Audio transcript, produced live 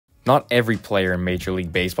Not every player in Major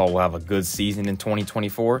League Baseball will have a good season in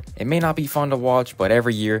 2024. It may not be fun to watch, but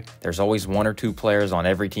every year, there's always one or two players on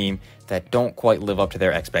every team that don't quite live up to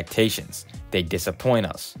their expectations. They disappoint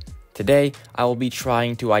us. Today, I will be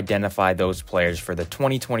trying to identify those players for the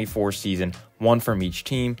 2024 season, one from each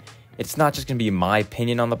team. It's not just going to be my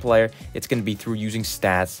opinion on the player, it's going to be through using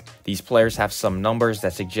stats. These players have some numbers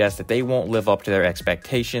that suggest that they won't live up to their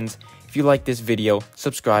expectations. If you like this video,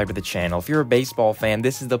 subscribe to the channel. If you're a baseball fan,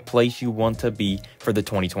 this is the place you want to be for the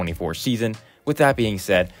 2024 season. With that being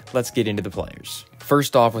said, let's get into the players.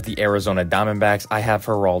 First off, with the Arizona Diamondbacks, I have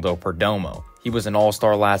Geraldo Perdomo. He was an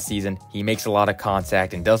all-star last season. He makes a lot of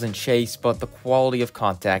contact and doesn't chase, but the quality of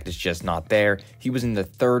contact is just not there. He was in the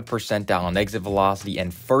 3rd percentile in exit velocity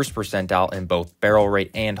and 1st percentile in both barrel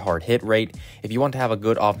rate and hard hit rate. If you want to have a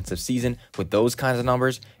good offensive season with those kinds of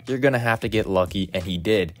numbers, you're going to have to get lucky, and he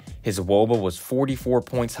did. His WOBA was 44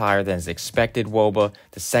 points higher than his expected WOBA.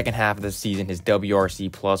 The second half of the season, his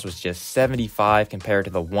WRC plus was just 75 compared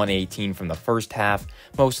to the 118 from the first half.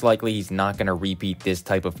 Most likely, he's not going to repeat this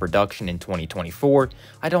type of production in 2024.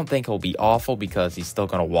 I don't think he'll be awful because he's still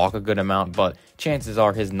going to walk a good amount, but chances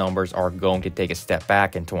are his numbers are going to take a step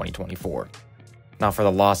back in 2024. Now for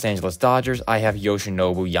the Los Angeles Dodgers, I have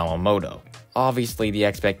Yoshinobu Yamamoto. Obviously, the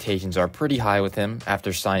expectations are pretty high with him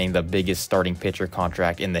after signing the biggest starting pitcher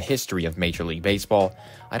contract in the history of Major League Baseball.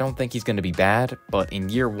 I don't think he's going to be bad, but in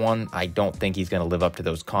year one, I don't think he's going to live up to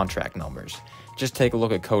those contract numbers. Just take a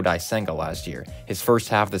look at Cody last year. His first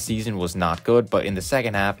half of the season was not good, but in the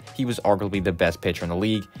second half, he was arguably the best pitcher in the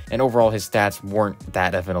league, and overall his stats weren't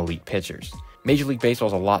that of an elite pitcher's. Major League Baseball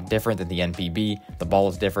is a lot different than the NPB. The ball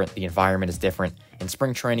is different, the environment is different. In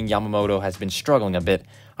spring training, Yamamoto has been struggling a bit.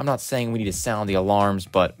 I'm not saying we need to sound the alarms,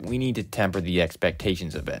 but we need to temper the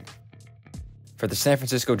expectations a bit. For the San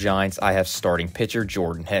Francisco Giants, I have starting pitcher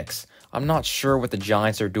Jordan Hicks. I'm not sure what the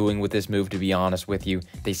Giants are doing with this move, to be honest with you.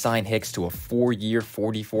 They signed Hicks to a 4-year,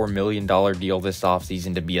 $44 million deal this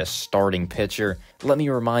offseason to be a starting pitcher. Let me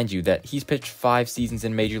remind you that he's pitched 5 seasons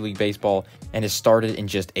in Major League Baseball and has started in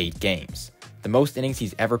just 8 games. The most innings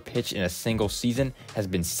he's ever pitched in a single season has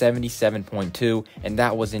been 77.2, and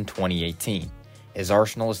that was in 2018. His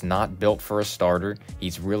arsenal is not built for a starter.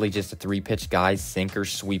 He's really just a 3-pitch guy, sinker,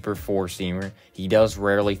 sweeper, 4-seamer. He does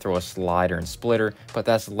rarely throw a slider and splitter, but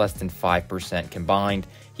that's less than 5% combined.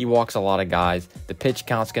 He walks a lot of guys. The pitch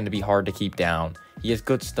count's going to be hard to keep down. He has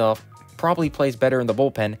good stuff. Probably plays better in the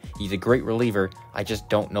bullpen. He's a great reliever. I just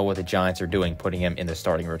don't know what the Giants are doing putting him in the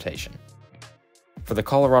starting rotation. For the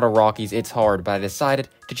Colorado Rockies, it's hard, but I decided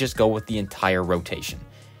to just go with the entire rotation.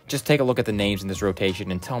 Just take a look at the names in this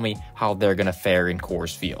rotation and tell me how they're going to fare in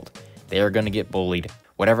Coors Field. They are going to get bullied.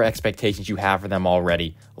 Whatever expectations you have for them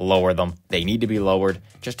already, lower them. They need to be lowered.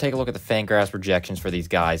 Just take a look at the Fangraphs projections for these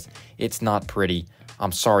guys. It's not pretty.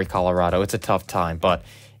 I'm sorry, Colorado. It's a tough time, but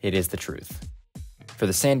it is the truth. For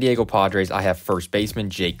the San Diego Padres, I have first baseman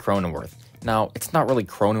Jake Cronenworth. Now, it's not really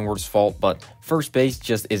Cronenworth's fault, but first base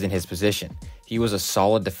just isn't his position. He was a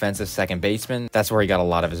solid defensive second baseman. That's where he got a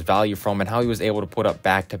lot of his value from and how he was able to put up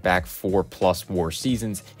back-to-back 4+ WAR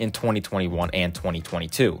seasons in 2021 and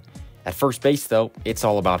 2022. At first base, though, it's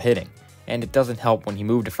all about hitting. And it doesn't help when he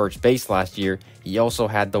moved to first base last year, he also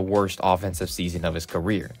had the worst offensive season of his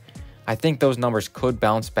career. I think those numbers could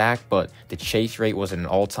bounce back, but the chase rate was at an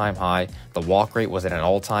all-time high, the walk rate was at an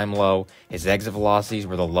all-time low, his exit velocities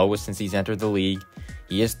were the lowest since he's entered the league.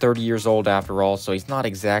 He is 30 years old after all, so he's not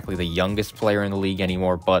exactly the youngest player in the league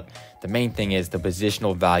anymore, but the main thing is the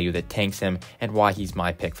positional value that tanks him and why he's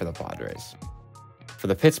my pick for the Padres. For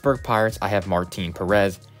the Pittsburgh Pirates, I have Martin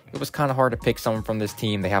Perez. It was kind of hard to pick someone from this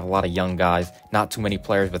team. They have a lot of young guys, not too many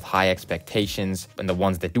players with high expectations, and the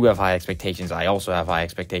ones that do have high expectations, I also have high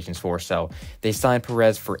expectations for. So they signed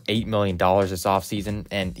Perez for $8 million this offseason,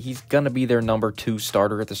 and he's going to be their number 2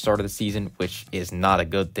 starter at the start of the season, which is not a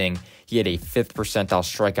good thing. He had a 5th percentile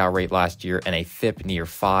strikeout rate last year and a FIP near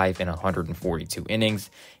 5 in 142 innings.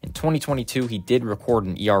 In 2022, he did record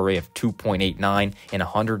an ERA of 2.89 in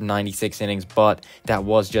 196 innings, but that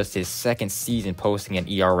was just his second season posting an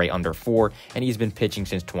ERA under 4, and he's been pitching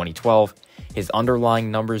since 2012. His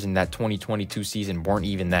underlying numbers in that 2022 season weren't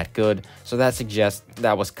even that good, so that suggests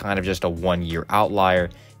that was kind of just a one-year outlier.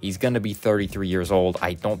 He's going to be 33 years old.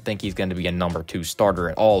 I don't think he's going to be a number 2 starter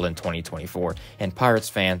at all in 2024, and Pirates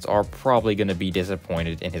fans are probably going to be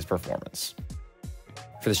disappointed in his performance.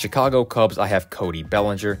 For the Chicago Cubs, I have Cody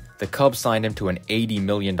Bellinger. The Cubs signed him to an $80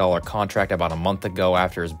 million contract about a month ago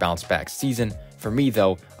after his bounce-back season. For me,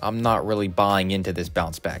 though, I'm not really buying into this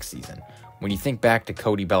bounce-back season. When you think back to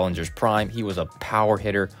Cody Bellinger's prime, he was a power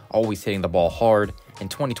hitter, always hitting the ball hard. In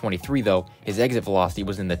 2023 though, his exit velocity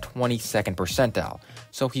was in the 22nd percentile,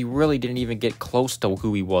 so he really didn't even get close to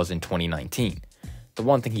who he was in 2019. The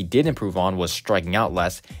one thing he did improve on was striking out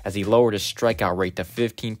less, as he lowered his strikeout rate to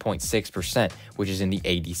 15.6%, which is in the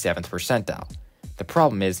 87th percentile. The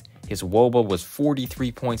problem is, his WOBA was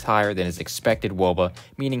 43 points higher than his expected WOBA,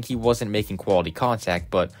 meaning he wasn't making quality contact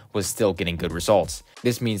but was still getting good results.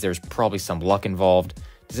 This means there's probably some luck involved.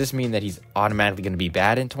 Does this mean that he's automatically going to be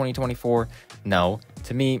bad in 2024? No.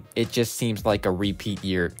 To me, it just seems like a repeat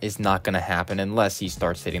year is not going to happen unless he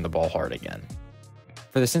starts hitting the ball hard again.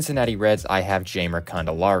 For the Cincinnati Reds, I have Jeimer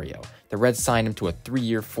Candelario. The Reds signed him to a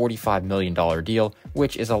 3-year, $45 million deal,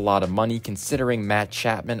 which is a lot of money considering Matt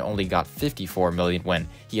Chapman only got $54 million when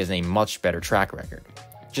he has a much better track record.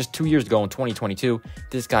 Just 2 years ago in 2022,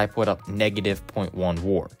 this guy put up negative .1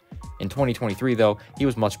 WAR. In 2023 though, he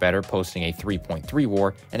was much better, posting a 3.3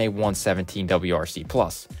 WAR and a 117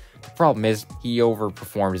 WRC+. The problem is, he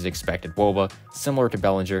overperformed his expected WOBA. Similar to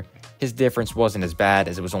Bellinger, his difference wasn't as bad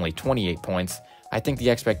as it was only 28 points. I think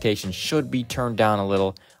the expectations should be turned down a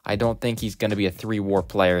little. I don't think he's going to be a 3-WAR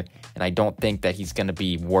player, and I don't think that he's going to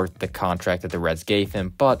be worth the contract that the Reds gave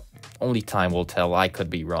him, but only time will tell. I could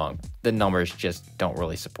be wrong. The numbers just don't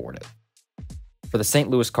really support it. For the St.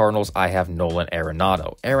 Louis Cardinals, I have Nolan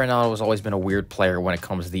Arenado. Arenado has always been a weird player when it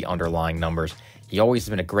comes to the underlying numbers. He always has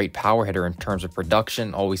been a great power hitter in terms of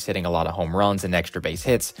production, always hitting a lot of home runs and extra base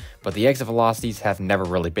hits, but the exit velocities have never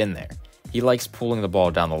really been there. He likes pulling the ball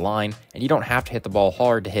down the line, and you don't have to hit the ball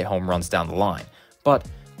hard to hit home runs down the line. But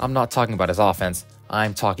I'm not talking about his offense,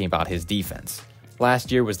 I'm talking about his defense. Last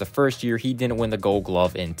year was the first year he didn't win the Gold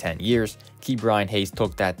Glove in 10 years. Brian Hayes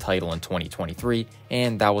took that title in 2023,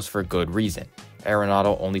 and that was for good reason.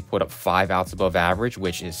 Arenado only put up 5 outs above average,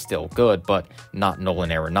 which is still good, but not Nolan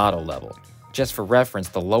Arenado level. Just for reference,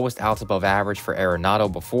 the lowest outs above average for Arenado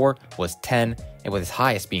before was 10, and with his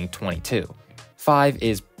highest being 22. 5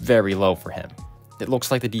 is very low for him. It looks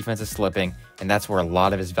like the defense is slipping, and that's where a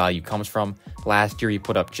lot of his value comes from. Last year, he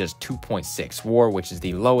put up just 2.6 WAR, which is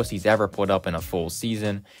the lowest he's ever put up in a full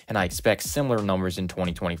season, and I expect similar numbers in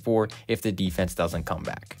 2024 if the defense doesn't come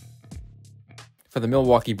back. For the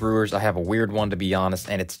Milwaukee Brewers, I have a weird one to be honest,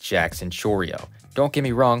 and it's Jackson Chourio. Don't get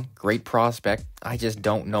me wrong, great prospect, I just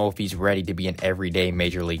don't know if he's ready to be an everyday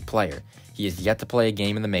major league player. He has yet to play a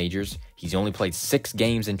game in the majors, he's only played 6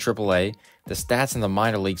 games in AAA, the stats in the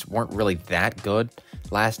minor leagues weren't really that good.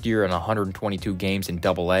 Last year in 122 games in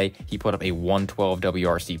AA, he put up a 112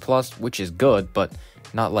 WRC+, which is good, but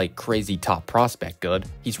not like crazy top prospect good.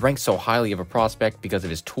 He's ranked so highly of a prospect because of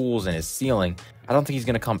his tools and his ceiling. I don't think he's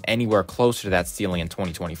going to come anywhere closer to that ceiling in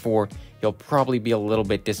 2024. He'll probably be a little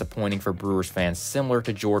bit disappointing for Brewers fans, similar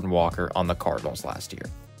to Jordan Walker on the Cardinals last year.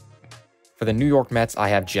 For the New York Mets, I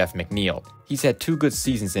have Jeff McNeil. He's had 2 good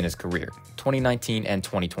seasons in his career, 2019 and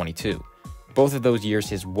 2022. Both of those years,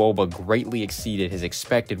 his WOBA greatly exceeded his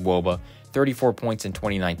expected WOBA, 34 points in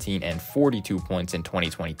 2019 and 42 points in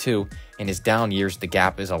 2022. In his down years, the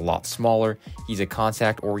gap is a lot smaller. He's a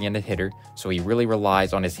contact-oriented hitter, so he really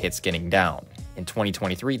relies on his hits getting down. In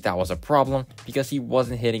 2023, that was a problem because he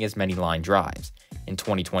wasn't hitting as many line drives. In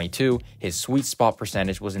 2022, his sweet spot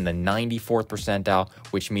percentage was in the 94th percentile,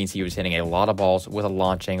 which means he was hitting a lot of balls with a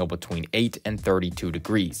launch angle between 8 and 32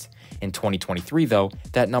 degrees. In 2023, though,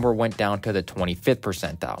 that number went down to the 25th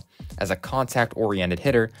percentile. As a contact-oriented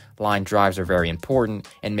hitter, line drives are very important,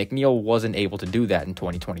 and McNeil wasn't able to do that in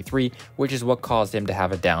 2023, which is what caused him to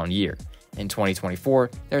have a down year. In 2024,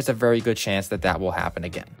 there's a very good chance that that will happen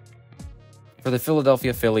again. For the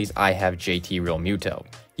Philadelphia Phillies, I have JT Realmuto.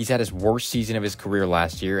 He's had his worst season of his career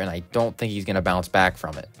last year, and I don't think he's going to bounce back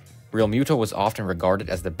from it. Realmuto was often regarded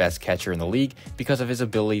as the best catcher in the league because of his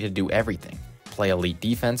ability to do everything: play elite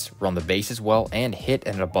defense, run the bases well, and hit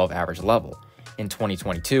at an above-average level. In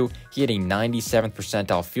 2022, he had a 97th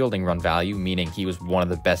percentile fielding run value, meaning he was one of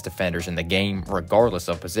the best defenders in the game, regardless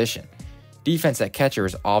of position. Defense at catcher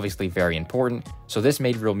is obviously very important, so this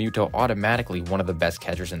made Realmuto automatically one of the best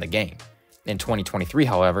catchers in the game. In 2023,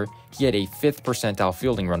 however, he had a 5th percentile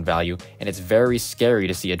fielding run value, and it's very scary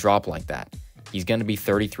to see a drop like that. He's going to be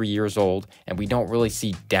 33 years old, and we don't really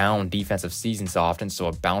see down defensive seasons often, so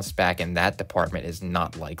a bounce back in that department is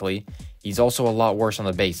not likely. He's also a lot worse on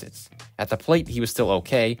the bases. At the plate, he was still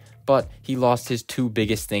okay, but he lost his 2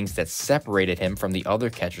 biggest things that separated him from the other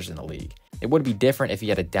catchers in the league. It would be different if he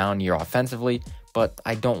had a down year offensively, but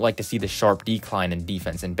I don't like to see the sharp decline in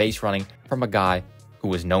defense and base running from a guy who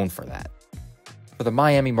was known for that. For the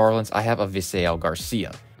Miami Marlins, I have Avisail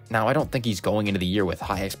Garcia. Now, I don't think he's going into the year with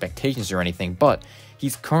high expectations or anything, but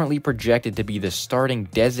he's currently projected to be the starting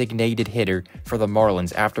designated hitter for the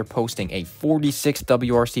Marlins after posting a 46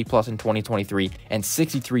 WRC plus in 2023 and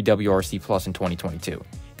 63 WRC plus in 2022.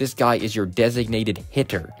 This guy is your designated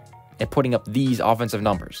hitter, and putting up these offensive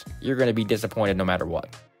numbers, you're going to be disappointed no matter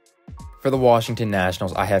what. For the Washington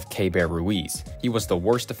Nationals, I have Keibert Ruiz. He was the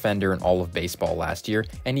worst defender in all of baseball last year,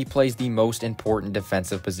 and he plays the most important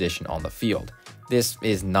defensive position on the field. This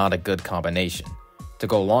is not a good combination. To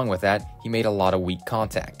go along with that, he made a lot of weak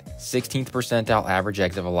contact, 16th percentile average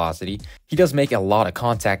exit velocity. He does make a lot of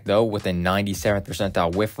contact though, with a 97th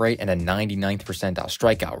percentile whiff rate and a 99th percentile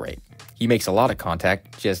strikeout rate. He makes a lot of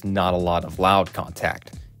contact, just not a lot of loud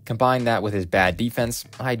contact. Combine that with his bad defense,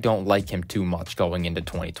 I don't like him too much going into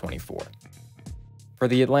 2024. For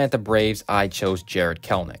the Atlanta Braves, I chose Jarred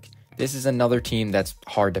Kelenic. This is another team that's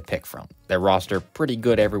hard to pick from. Their roster pretty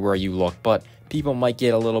good everywhere you look, but people might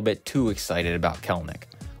get a little bit too excited about Kelenic.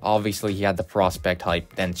 Obviously, he had the prospect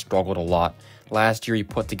hype, then struggled a lot. Last year, he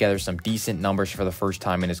put together some decent numbers for the first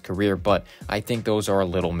time in his career, but I think those are a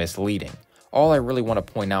little misleading. All I really want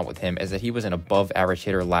to point out with him is that he was an above-average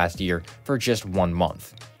hitter last year for just 1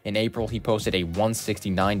 month. In April, he posted a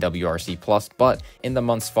 169 WRC+, but in the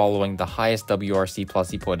months following, the highest WRC+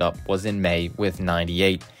 he put up was in May with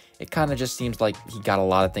 98. It kind of just seems like he got a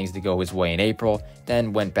lot of things to go his way in April,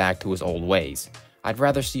 then went back to his old ways. I'd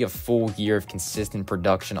rather see a full year of consistent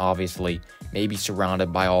production, obviously. Maybe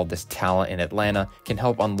surrounded by all this talent in Atlanta can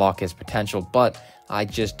help unlock his potential, but I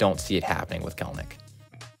just don't see it happening with Kelenic.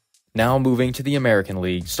 Now moving to the American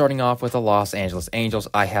League, starting off with the Los Angeles Angels,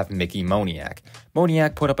 I have Mickey Moniak.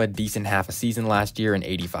 Moniak put up a decent half a season last year in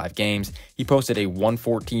 85 games. He posted a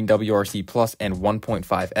 114 WRC plus and 1.5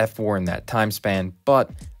 F4 in that time span,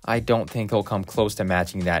 but I don't think he'll come close to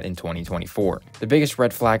matching that in 2024. The biggest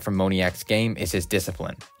red flag from Moniak's game is his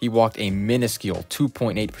discipline. He walked a minuscule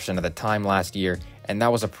 2.8% of the time last year, and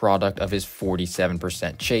that was a product of his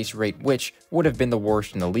 47% chase rate, which would have been the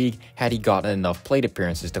worst in the league had he gotten enough plate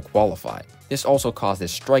appearances to qualify. This also caused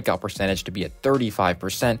his strikeout percentage to be at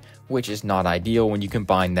 35%, which is not ideal when you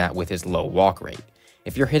combine that with his low walk rate.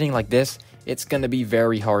 If you're hitting like this, it's going to be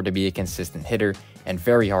very hard to be a consistent hitter and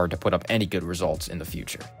very hard to put up any good results in the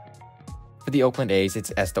future. For the Oakland A's,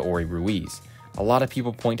 it's Esteury Ruiz. A lot of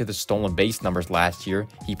people point to the stolen base numbers last year.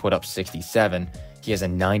 He put up 67. He has a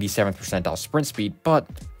 97th percentile sprint speed, but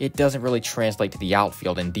it doesn't really translate to the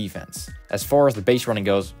outfield and defense. As far as the base running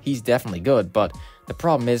goes, he's definitely good, but the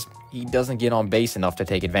problem is he doesn't get on base enough to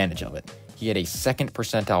take advantage of it. He had a 2nd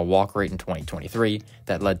percentile walk rate in 2023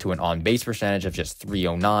 that led to an on-base percentage of just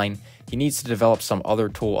 309. He needs to develop some other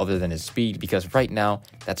tool other than his speed because right now,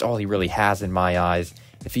 that's all he really has in my eyes.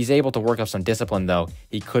 If he's able to work up some discipline though,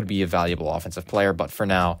 he could be a valuable offensive player, but for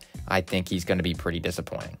now, I think he's going to be pretty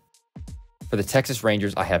disappointing. For the Texas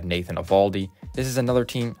Rangers, I have Nathan Eovaldi. This is another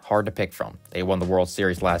team hard to pick from. They won the World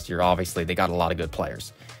Series last year, obviously. They got a lot of good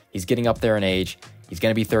players. He's getting up there in age. He's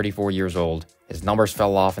going to be 34 years old. His numbers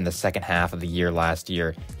fell off in the second half of the year last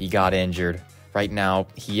year. He got injured. Right now,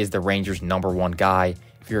 he is the Rangers' #1 guy.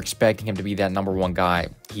 If you're expecting him to be that #1 guy,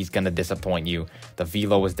 he's going to disappoint you. The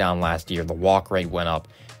velo was down last year. The walk rate went up.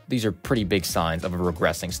 These are pretty big signs of a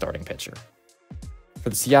regressing starting pitcher. For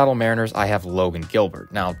the Seattle Mariners, I have Logan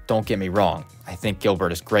Gilbert. Now, don't get me wrong. I think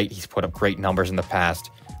Gilbert is great. He's put up great numbers in the past.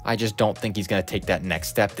 I just don't think he's going to take that next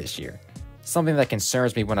step this year. Something that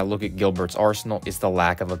concerns me when I look at Gilbert's arsenal is the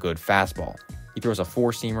lack of a good fastball. He throws a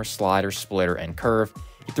 4-seamer, slider, splitter, and curve.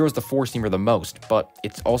 He throws the 4-seamer the most, but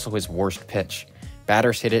it's also his worst pitch.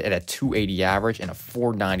 Batters hit it at a 280 average and a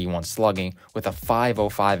 491 slugging with a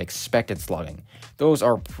 505 expected slugging. Those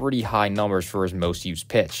are pretty high numbers for his most used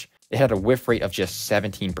pitch. It had a whiff rate of just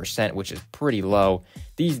 17%, which is pretty low.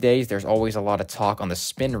 These days, there's always a lot of talk on the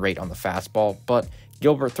spin rate on the fastball, but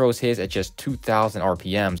Gilbert throws his at just 2,000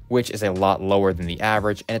 RPMs, which is a lot lower than the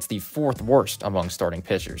average, and it's the 4th worst among starting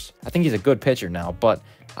pitchers. I think he's a good pitcher now, but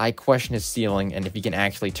I question his ceiling and if he can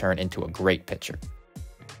actually turn into a great pitcher.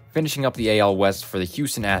 Finishing up the AL West for the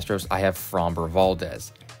Houston Astros, I have Framber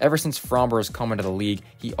Valdez. Ever since Framber has come into the league,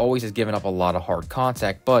 he always has given up a lot of hard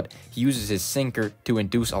contact, but he uses his sinker to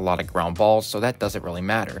induce a lot of ground balls, so that doesn't really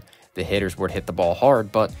matter. The hitters would hit the ball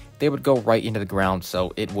hard, but they would go right into the ground,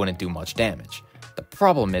 so it wouldn't do much damage. The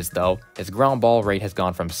problem is, though, his ground ball rate has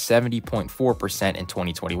gone from 70.4% in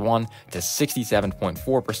 2021 to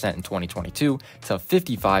 67.4% in 2022 to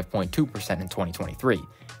 55.2% in 2023.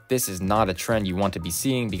 This is not a trend you want to be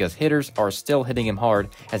seeing because hitters are still hitting him hard,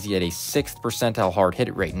 as he had a 6th percentile hard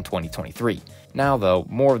hit rate in 2023. Now though,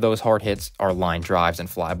 more of those hard hits are line drives and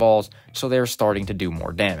fly balls, so they're starting to do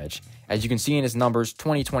more damage. As you can see in his numbers,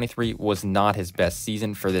 2023 was not his best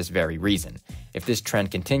season for this very reason. If this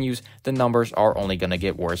trend continues, the numbers are only going to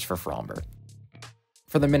get worse for Framber.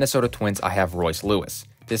 For the Minnesota Twins, I have Royce Lewis.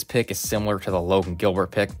 This pick is similar to the Logan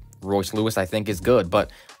Gilbert pick. Royce Lewis I think is good,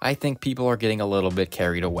 but I think people are getting a little bit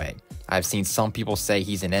carried away. I've seen some people say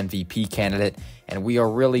he's an MVP candidate, and we are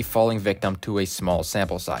really falling victim to a small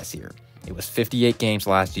sample size here. It was 58 games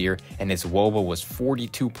last year, and his WOBA was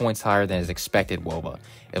 42 points higher than his expected WOBA.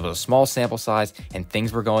 It was a small sample size, and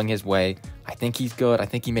things were going his way. I think he's good. I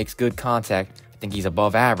think he makes good contact. I think he's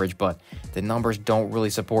above average, but the numbers don't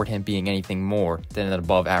really support him being anything more than an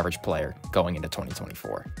above average player going into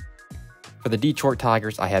 2024. For the Detroit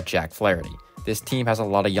Tigers, I have Jack Flaherty. This team has a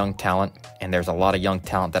lot of young talent, and there's a lot of young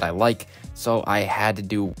talent that I like, so I had to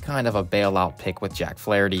do kind of a bailout pick with Jack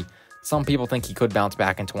Flaherty. Some people think he could bounce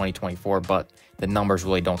back in 2024, but the numbers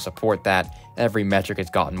really don't support that. Every metric has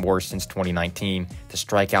gotten worse since 2019. The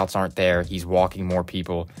strikeouts aren't there. He's walking more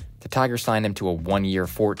people. The Tigers signed him to a 1-year,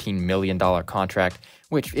 $14 million contract,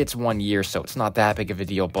 which it's 1 year, so it's not that big of a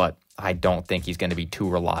deal, but I don't think he's going to be too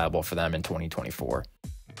reliable for them in 2024.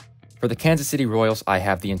 For the Kansas City Royals, I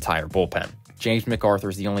have the entire bullpen. James McArthur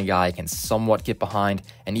is the only guy I can somewhat get behind,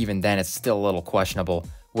 and even then it's still a little questionable.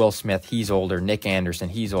 Will Smith, he's older. Nick Anderson,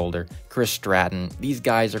 he's older. Chris Stratton, these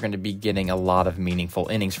guys are going to be getting a lot of meaningful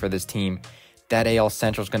innings for this team. That AL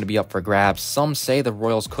Central is going to be up for grabs. Some say the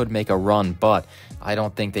Royals could make a run, but I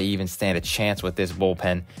don't think they even stand a chance with this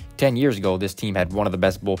bullpen. 10 years ago, this team had one of the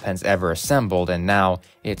best bullpens ever assembled, and now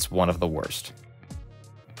it's one of the worst.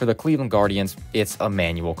 For the Cleveland Guardians, it's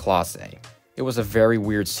Emmanuel Clase. It was a very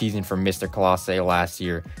weird season for Mr. Clase last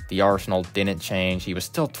year. The arsenal didn't change. He was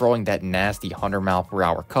still throwing that nasty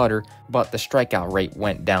 100-mile-per-hour cutter, but the strikeout rate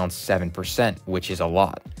went down 7%, which is a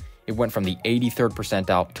lot. It went from the 83rd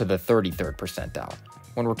percentile to the 33rd percentile.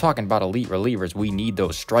 When we're talking about elite relievers, we need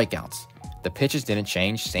those strikeouts. The pitches didn't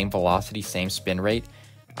change, same velocity, same spin rate.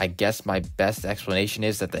 I guess my best explanation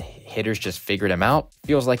is that the hitters just figured him out.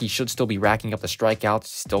 Feels like he should still be racking up the strikeouts,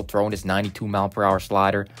 still throwing his 92-mile-per-hour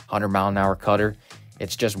slider, 100-mile-an-hour cutter.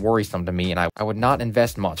 It's just worrisome to me, and I would not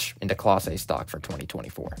invest much into Clase stock for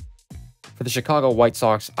 2024. For the Chicago White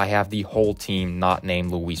Sox, I have the whole team not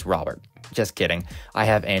named Luis Robert. Just kidding, I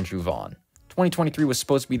have Andrew Vaughn. 2023 was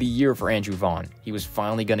supposed to be the year for Andrew Vaughn. He was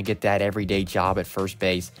finally going to get that everyday job at first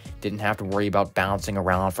base, didn't have to worry about bouncing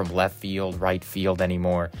around from left field, right field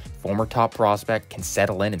anymore. Former top prospect can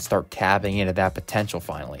settle in and start tapping into that potential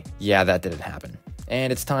finally. Yeah, that didn't happen.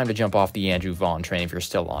 And it's time to jump off the Andrew Vaughn train if you're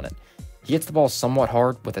still on it. He hits the ball somewhat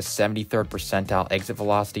hard with a 73rd percentile exit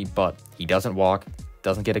velocity, but he doesn't walk,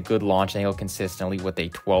 doesn't get a good launch angle consistently with a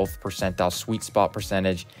 12th percentile sweet spot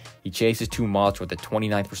percentage. He chases too much with a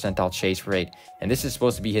 29th percentile chase rate, and this is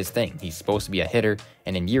supposed to be his thing. He's supposed to be a hitter,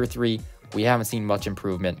 and in year 3, we haven't seen much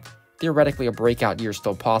improvement. Theoretically, a breakout year is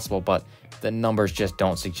still possible, but the numbers just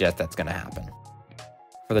don't suggest that's going to happen.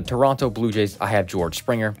 For the Toronto Blue Jays, I have George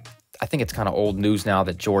Springer. I think it's kind of old news now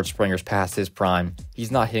that George Springer's past his prime. He's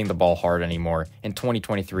not hitting the ball hard anymore. In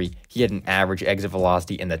 2023, he had an average exit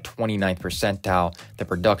velocity in the 29th percentile. The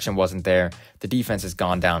production wasn't there. The defense has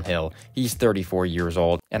gone downhill. He's 34 years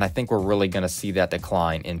old, and I think we're really going to see that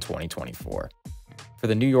decline in 2024. For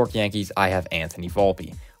the New York Yankees, I have Anthony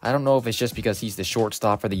Volpe. I don't know if it's just because he's the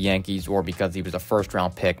shortstop for the Yankees or because he was a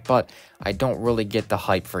first-round pick, but I don't really get the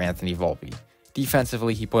hype for Anthony Volpe.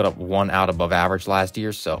 Defensively, he put up 1 out above average last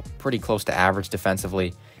year, so pretty close to average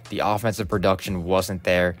defensively. The offensive production wasn't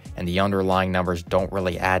there, and the underlying numbers don't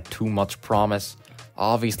really add too much promise.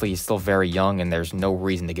 Obviously, he's still very young, and there's no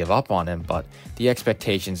reason to give up on him, but the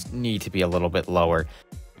expectations need to be a little bit lower.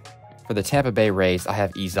 For the Tampa Bay Rays, I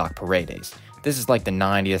have Isaac Paredes. This is like the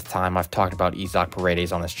 90th time I've talked about Isaac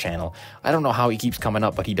Paredes on this channel. I don't know how he keeps coming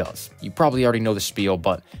up, but he does. You probably already know the spiel,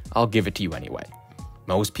 but I'll give it to you anyway.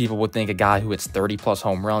 Most people would think a guy who hits 30-plus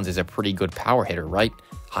home runs is a pretty good power hitter, right?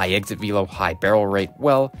 High exit velo, high barrel rate.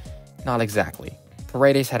 Well, not exactly.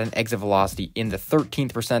 Paredes had an exit velocity in the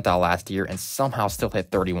 13th percentile last year and somehow still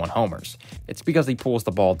hit 31 homers. It's because he pulls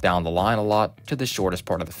the ball down the line a lot to the shortest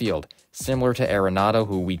part of the field, similar to Arenado,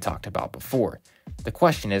 who we talked about before. The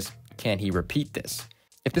question is, can he repeat this?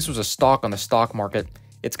 If this was a stock on the stock market,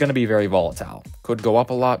 it's going to be very volatile. Could go up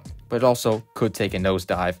a lot, but it also could take a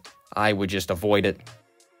nosedive. I would just avoid it.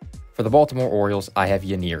 For the Baltimore Orioles, I have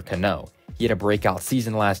Yennier Cano. He had a breakout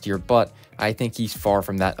season last year, but I think he's far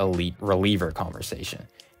from that elite reliever conversation.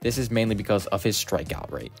 This is mainly because of his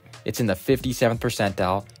strikeout rate. It's in the 57th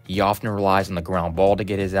percentile. He often relies on the ground ball to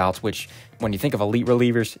get his outs, which, when you think of elite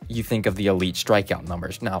relievers, you think of the elite strikeout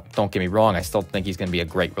numbers. Now, don't get me wrong, I still think he's going to be a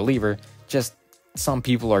great reliever, just some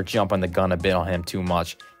people are jumping the gun a bit on him too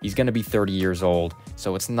much. He's going to be 30 years old,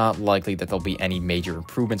 so it's not likely that there'll be any major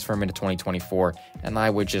improvements for him into 2024, and I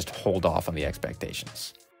would just hold off on the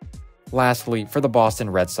expectations. Lastly, for the Boston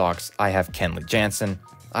Red Sox, I have Kenley Jansen.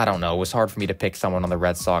 I don't know, it was hard for me to pick someone on the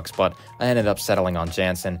Red Sox, but I ended up settling on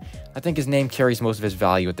Jansen. I think his name carries most of his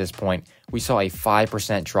value at this point. We saw a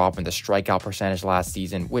 5% drop in the strikeout percentage last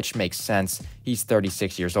season, which makes sense. He's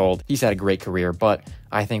 36 years old. He's had a great career, but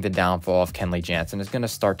I think the downfall of Kenley Jansen is going to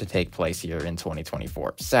start to take place here in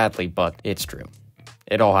 2024. Sadly, but it's true.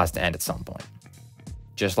 It all has to end at some point.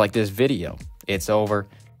 Just like this video, it's over.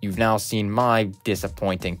 You've now seen my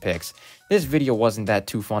disappointing picks. This video wasn't that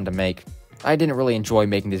too fun to make. I didn't really enjoy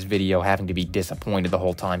making this video having to be disappointed the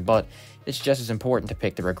whole time, but it's just as important to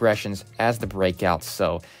pick the regressions as the breakouts,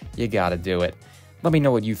 so you gotta do it. Let me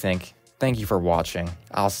know what you think. Thank you for watching.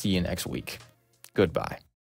 I'll see you next week. Goodbye.